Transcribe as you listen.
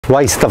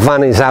Right, the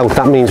van is out.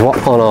 That means we're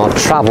on our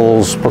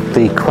travels, but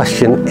the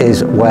question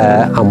is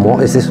where and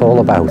what is this all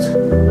about?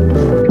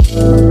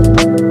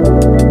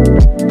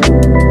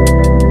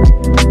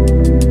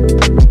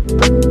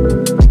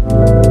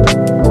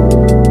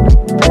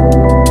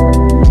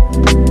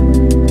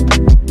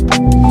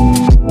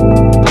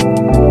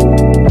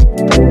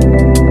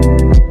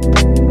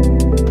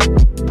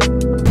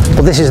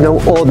 But this is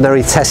no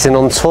ordinary testing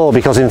on tour,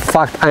 because in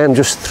fact I am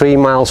just 3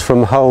 miles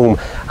from home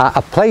at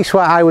a place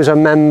where I was a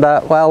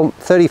member, well,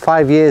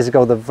 35 years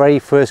ago. The very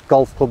first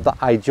golf club that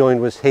I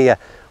joined was here.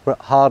 We're at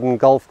Hawarden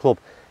Golf Club.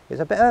 It's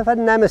a bit of a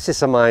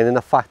nemesis of mine in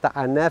the fact that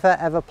I never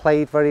ever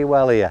played very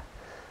well here.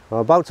 I'm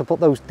about to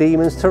put those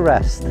demons to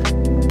rest.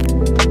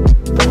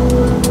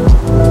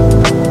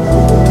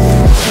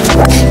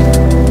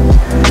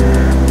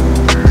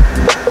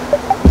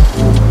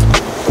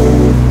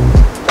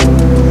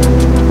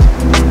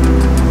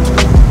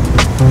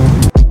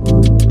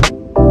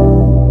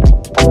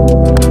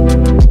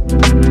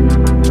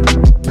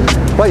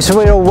 Right, so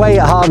we're away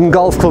at Hawarden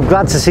Golf Club.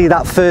 Glad to see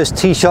that first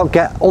tee shot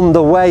get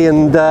underway,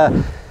 and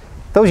those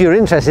of you who are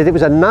interested, it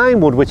was a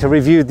 9-wood which I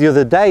reviewed the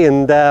other day,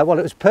 and well,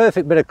 it was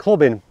perfect bit of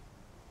clubbing.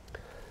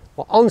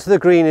 Well, onto the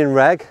green in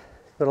reg.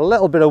 Got a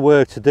little bit of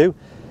work to do,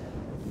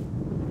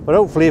 but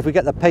hopefully if we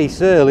get the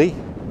pace early,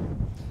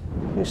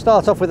 we can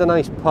start off with a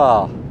nice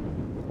par.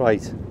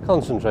 Right,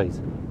 concentrate.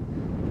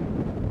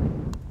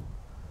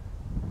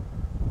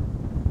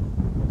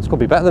 It's going to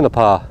be better than a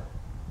par.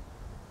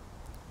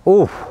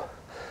 Ooh.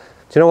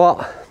 Do you know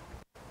what?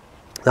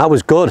 That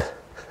was good.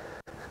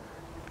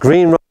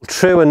 Green roll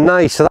true and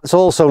nice, so that's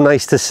also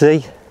nice to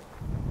see.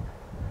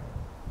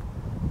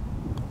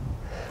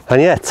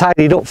 And yeah,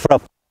 tidied up for a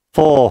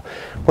 4.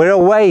 We're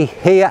away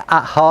here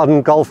at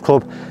Hawarden Golf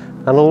Club,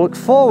 and I look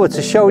forward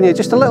to showing you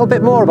just a little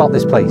bit more about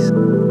this place.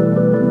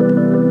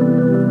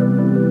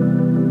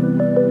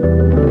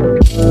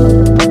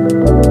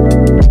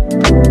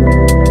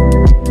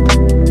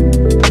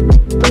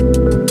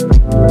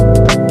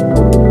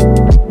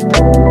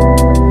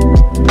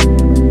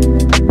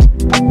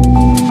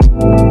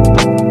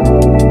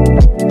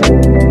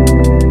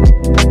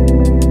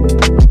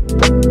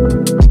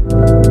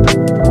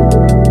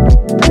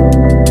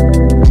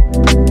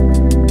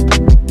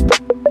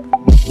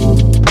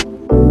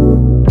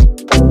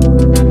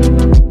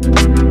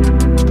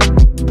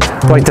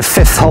 Right, the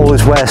 5th hole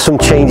is where some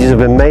changes have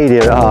been made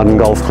here at Hawarden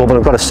Golf Club, and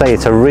I've got to say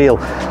it's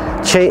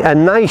a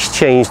nice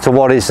change to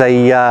what is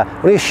only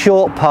a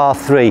short par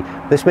 3.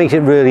 This makes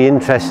it really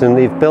interesting.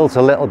 They've built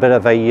a little bit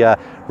of a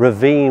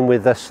ravine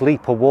with a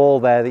sleeper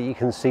wall there that you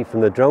can see from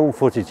the drone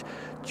footage,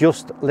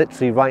 just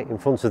literally right in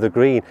front of the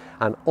green,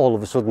 and all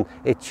of a sudden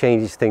it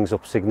changes things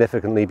up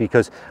significantly,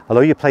 because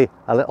although you play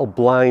a little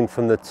blind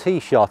from the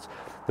tee shot,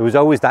 there was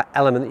always that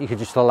element that you could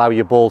just allow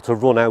your ball to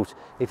run out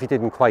if you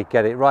didn't quite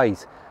get it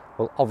right.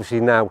 Well, obviously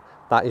now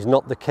that is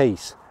not the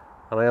case,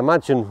 and I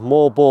imagine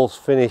more balls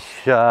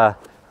finish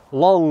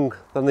long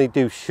than they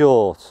do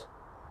short.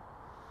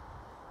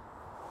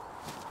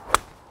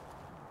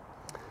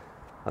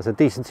 That's a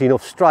decent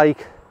enough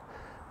strike,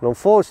 and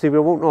unfortunately we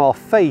won't know our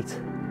fate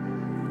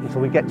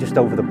until we get just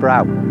over the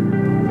brow.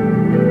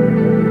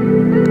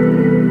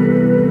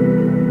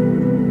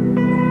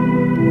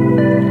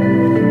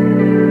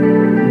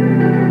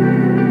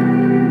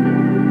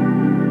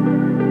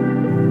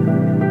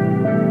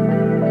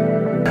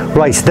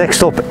 Right,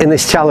 next up in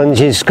this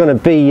challenge is going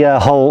to be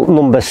hole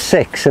number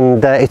 6,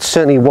 and it's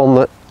certainly one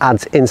that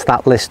adds into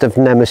that list of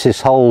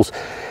nemesis holes.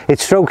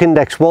 It's stroke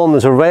index 1.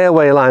 There's a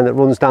railway line that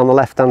runs down the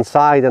left hand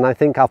side, and I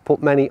think I've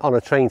put many on a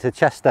train to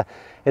Chester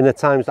in the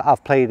times that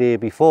I've played here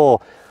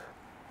before.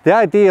 The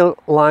ideal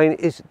line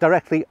is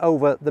directly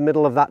over the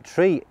middle of that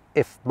tree,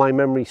 if my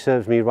memory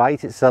serves me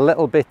right. It's a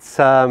little bit,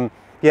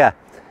 yeah,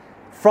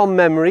 from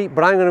memory,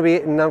 but I'm going to be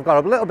hitting, I've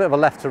got a little bit of a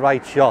left to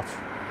right shot.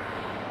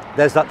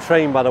 There's that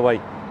train, by the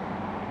way.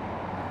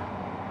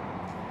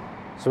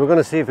 So we're going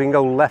to see if we can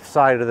go left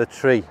side of the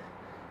tree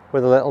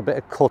with a little bit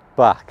of cut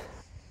back.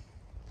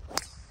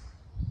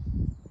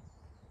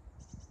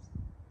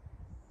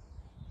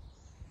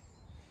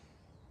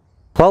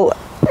 Well,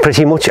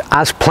 pretty much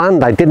as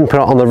planned. I didn't put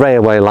it on the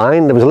railway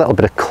line. There was a little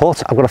bit of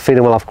cut. I've got a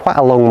feeling we'll have quite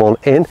a long one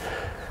in.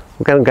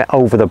 We're going to get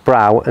over the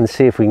brow and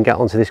see if we can get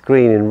onto this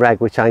green in reg,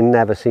 which I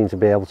never seem to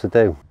be able to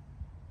do.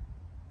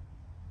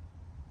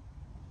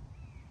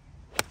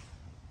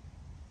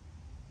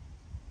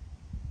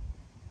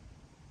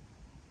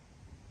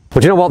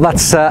 But you know what,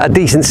 that's a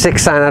decent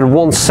 6 iron at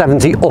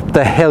 170 up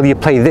the hill. You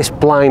play this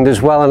blind as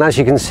well, and as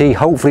you can see,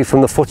 hopefully from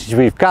the footage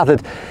we've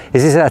gathered,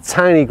 is this is a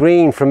tiny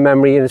green from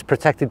memory, and it's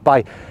protected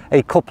by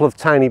a couple of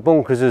tiny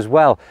bunkers as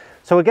well.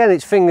 So again,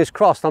 it's fingers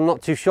crossed. I'm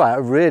not too sure. I had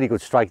a really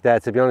good strike there,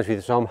 to be honest with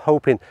you, so I'm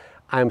hoping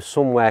I'm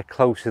somewhere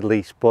close at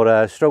least.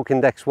 But stroke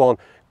index 1,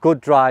 good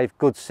drive,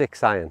 good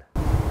 6 iron.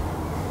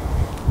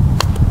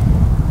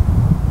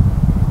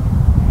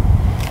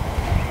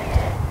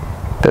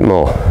 Bit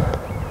more.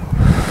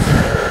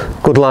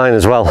 Good line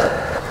as well.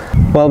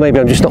 Well, maybe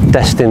I'm just not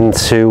destined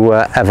to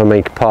ever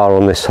make par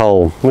on this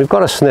hole. We've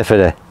got a sniff at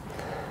it.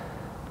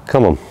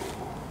 Come on.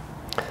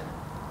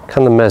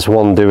 Can the Mez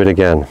 1 do it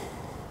again?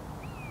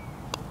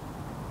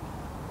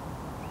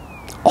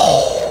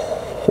 Oh.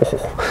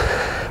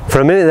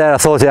 For a minute there I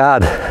thought it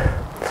had,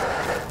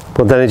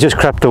 but then it just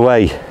crept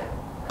away.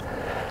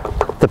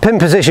 The pin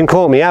position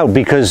caught me out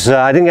because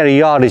I didn't get a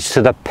yardage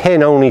to the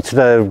pin, only to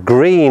the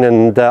green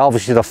and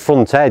obviously the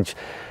front edge,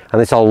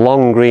 and it's a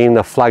long green,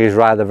 the flag is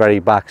right at the very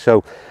back,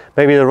 so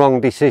maybe the wrong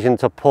decision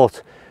to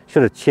put.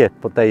 Should have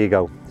chipped, but there you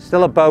go.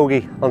 Still a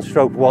bogey on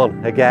stroke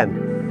 1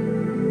 again.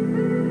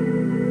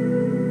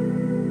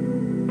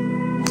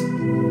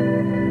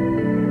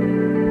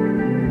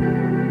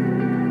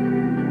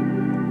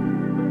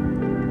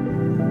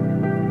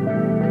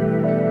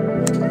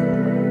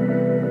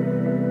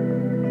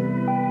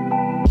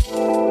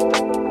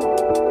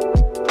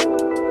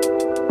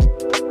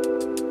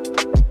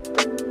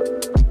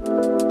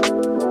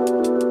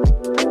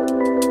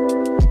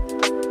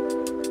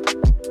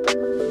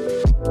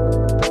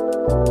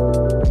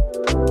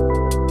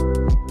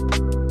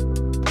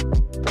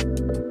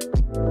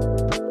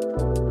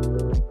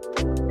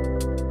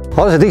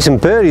 Well, it was a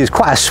decent birdie. There's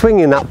quite a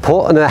swing in that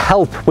putt and a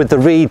help with the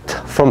read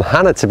from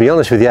Hannah, to be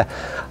honest with you.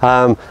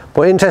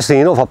 But interestingly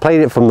enough, I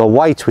played it from the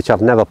white, which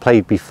I've never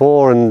played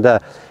before, and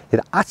it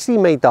actually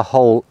made the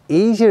hole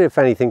easier, if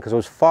anything, because I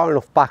was far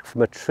enough back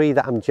from a tree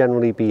that I'm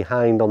generally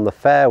behind on the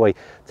fairway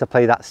to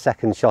play that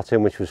second shot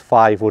in, which was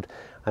 5 wood,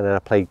 and then I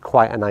played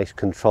quite a nice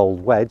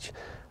controlled wedge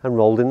and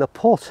rolled in the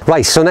putt.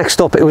 Right, so next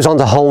up it was on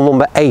to hole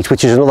number 8,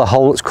 which is another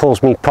hole that's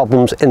caused me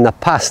problems in the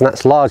past, and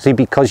that's largely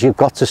because you've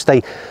got to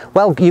stay,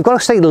 well, you've got to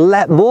stay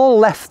more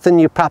left than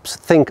you perhaps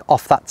think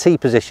off that tee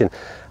position.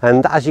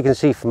 And as you can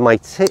see from my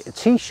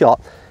tee shot,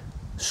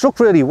 struck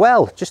really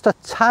well, just a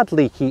tad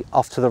leaky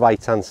off to the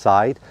right hand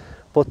side.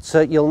 But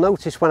you'll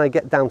notice when I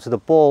get down to the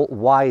ball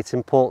why it's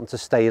important to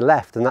stay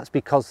left, and that's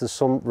because there's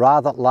some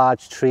rather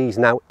large trees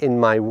now in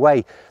my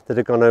way that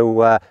are going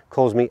to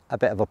cause me a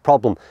bit of a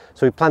problem.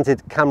 So we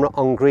planted camera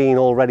on green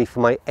already for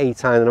my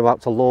 8-iron and I'm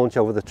about to launch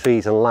over the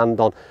trees and land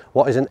on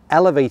what is an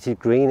elevated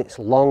green. It's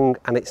long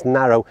and it's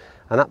narrow,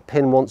 and that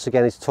pin once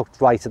again is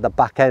tucked right at the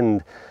back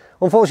end.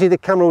 Unfortunately, the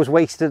camera was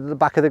wasted at the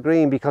back of the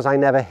green because I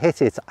never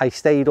hit it. I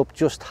stayed up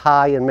just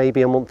high, and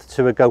maybe a month or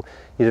two ago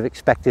you'd have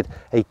expected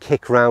a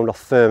kick round off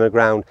firmer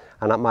ground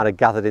and that might have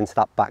gathered into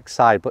that back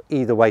side. But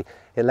either way,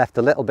 it left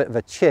a little bit of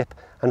a chip.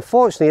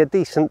 Unfortunately, a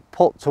decent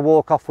putt to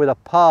walk off with a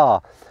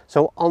par.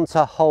 So on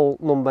to hole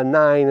number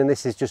 9, and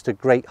this is just a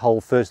great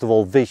hole. First of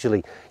all,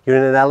 visually, you're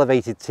in an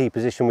elevated tee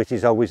position, which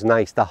is always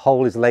nice. The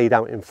hole is laid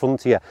out in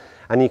front of you,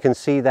 and you can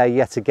see there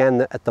yet again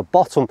that at the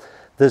bottom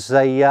there's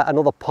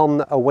another pond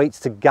that awaits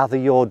to gather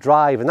your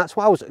drive, and that's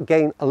why I was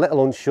again a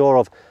little unsure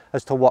of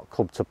as to what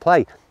club to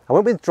play. I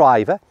went with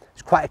driver.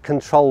 It's quite a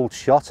controlled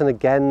shot, and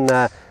again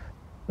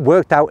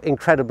worked out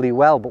incredibly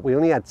well, but we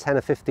only had 10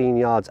 or 15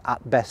 yards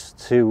at best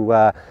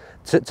to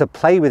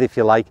play with, if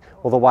you like.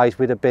 Otherwise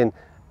we'd have been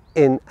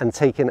in and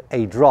taken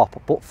a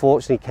drop, but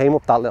fortunately came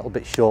up that little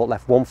bit short,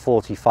 left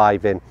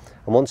 145 in.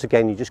 And once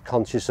again, you're just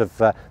conscious of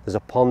there's a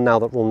pond now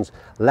that runs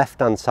left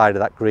hand side of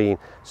that green,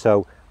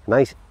 so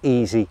nice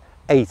easy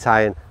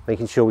 8-iron,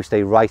 making sure we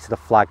stay right to the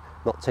flag,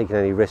 not taking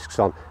any risks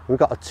on. We've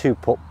got a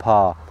 2-putt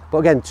par, but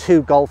again,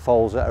 2 golf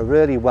holes that are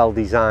really well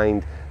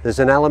designed. There's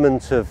an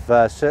element of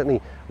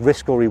certainly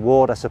risk or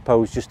reward, I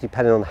suppose, just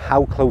depending on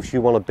how close you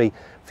want to be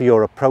for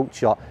your approach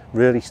shot.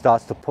 Really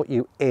starts to put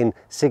you in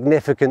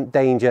significant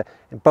danger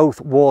in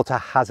both water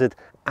hazard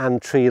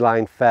and tree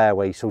line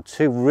fairway. So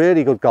 2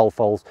 really good golf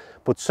holes,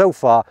 but so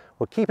far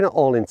we're keeping it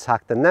all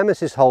intact. The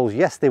nemesis holes,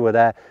 yes, they were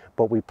there,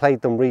 but we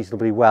played them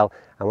reasonably well,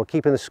 and we're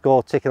keeping the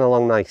score ticking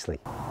along nicely.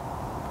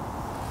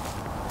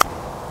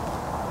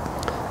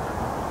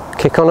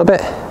 Kick on a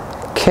bit,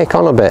 kick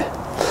on a bit.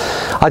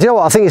 I do know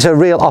what, I think it's a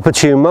real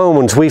opportune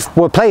moment.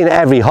 We're playing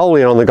every hole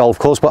here on the golf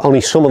course, but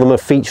only some of them are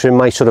featuring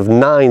my sort of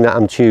 9 that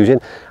I'm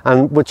choosing,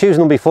 and we're choosing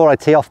them before I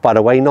tee off, by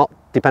the way, not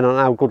depending on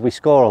how good we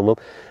score on them.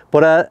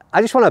 But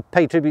I just want to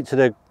pay tribute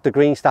to the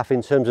green staff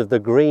in terms of the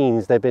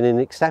greens. They've been in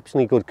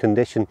exceptionally good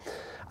condition,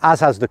 as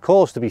has the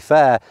course, to be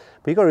fair.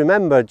 But you've got to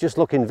remember, just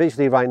looking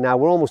visually right now,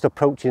 we're almost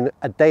approaching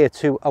a day or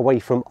 2 away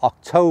from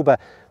October.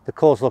 The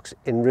course looks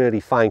in really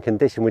fine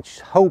condition,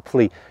 which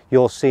hopefully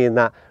you're seeing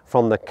that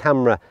from the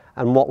camera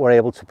and what we're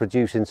able to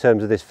produce in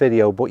terms of this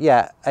video. But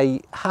yeah,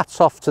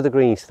 hats off to the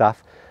green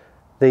staff.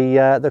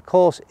 The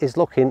course is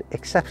looking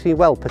exceptionally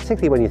well,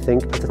 particularly when you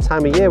think of the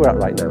time of year we're at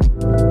right now.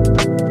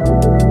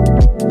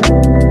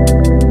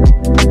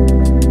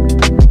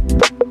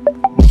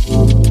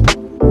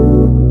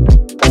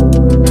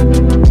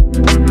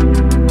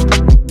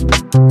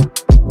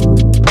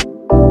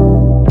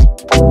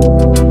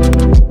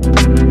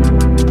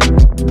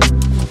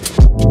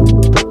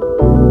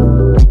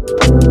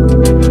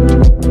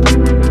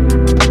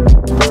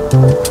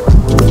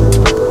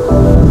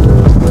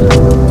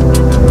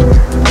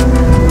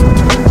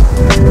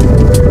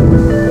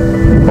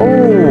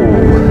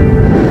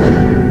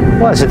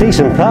 It's a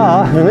decent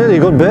par, a really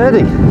good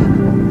birdie.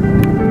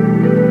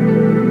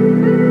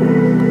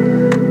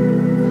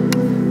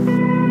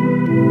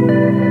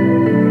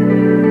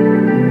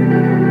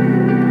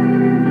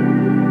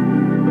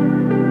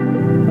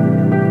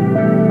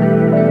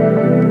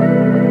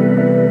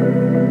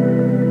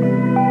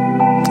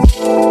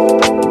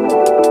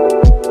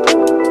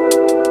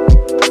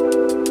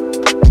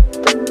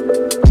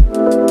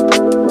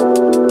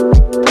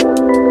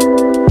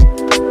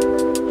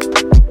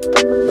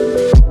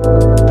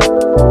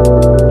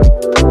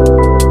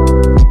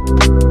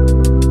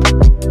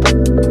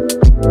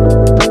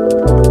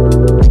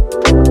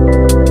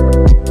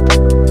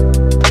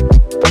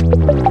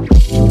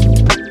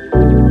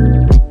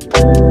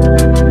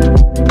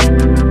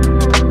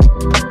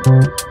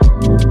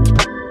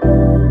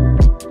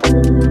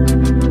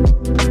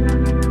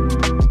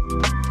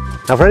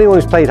 Now for anyone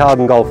who's played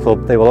Hawarden Golf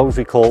Club, they will always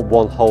recall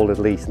one hole at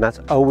least, and that's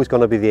always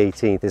going to be the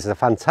 18th. This is a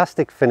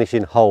fantastic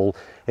finishing hole.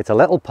 It's a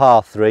little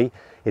par 3.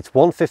 It's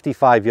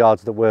 155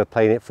 yards that we're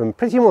playing it from,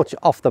 pretty much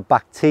off the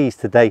back tees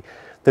today.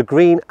 The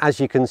green, as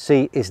you can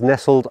see, is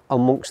nestled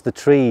amongst the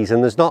trees,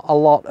 and there's not a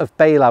lot of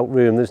bailout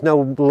room. There's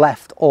no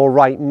left or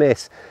right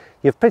miss.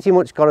 You've pretty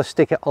much got to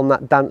stick it on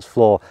that dance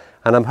floor,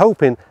 and I'm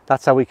hoping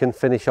that's how we can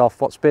finish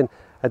off what's been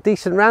a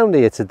decent round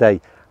here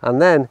today.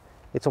 And then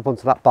it's up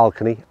onto that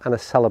balcony and a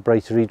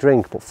celebratory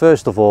drink. But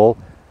first of all,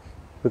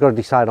 we've got to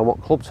decide on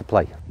what club to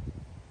play.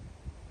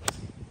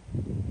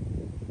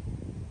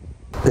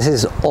 This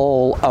is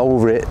all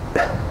over it.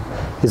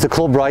 Is the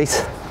club right?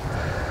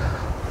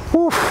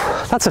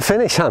 Oof, that's a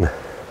finish, Han.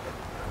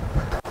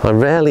 I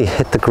rarely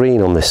hit the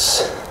green on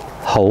this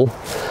hole,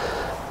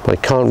 but I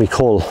can't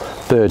recall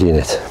birdieing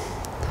it.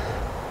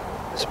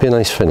 It's been a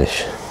nice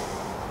finish.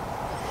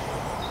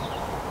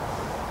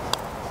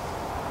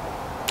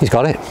 He's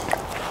got it.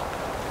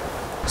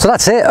 So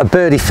that's it, a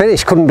birdie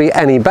finish, couldn't be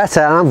any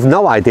better. And I've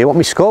no idea what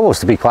my score was,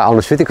 to be quite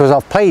honest with you, because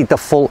I've played the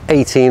full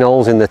 18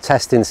 holes in the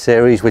testing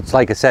series, which,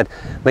 like I said,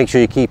 make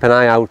sure you keep an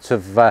eye out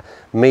of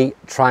me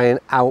trying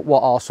out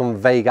what are some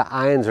Vega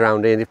irons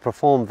around here. They've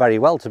performed very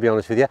well, to be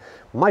honest with you.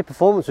 My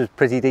performance was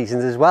pretty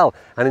decent as well.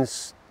 And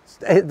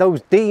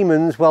those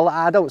demons, well,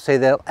 I don't say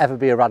they'll ever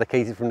be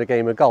eradicated from the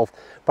game of golf,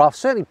 but I've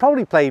certainly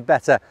probably played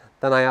better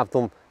than I have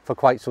done for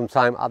quite some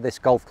time at this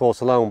golf course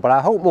alone. But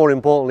I hope more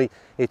importantly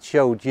it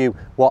showed you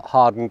what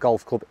Hawarden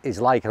Golf Club is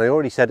like. And I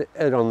already said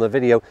earlier on in the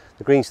video,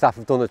 the green staff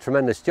have done a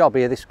tremendous job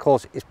here. This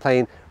course is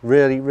playing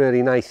really,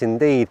 really nice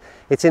indeed.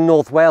 It's in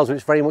North Wales, which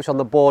is very much on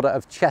the border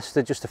of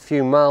Chester, just a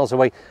few miles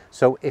away.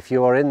 So if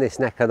you are in this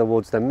neck of the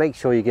woods, then make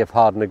sure you give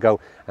Hawarden a go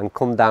and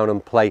come down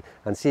and play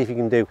and see if you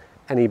can do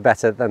any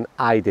better than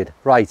I did.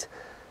 Right,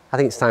 I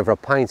think it's time for a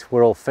pint.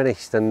 We're all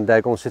finished, and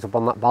go and sit up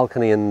on that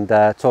balcony and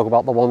talk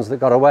about the ones that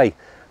got away.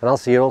 And I'll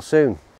see you all soon.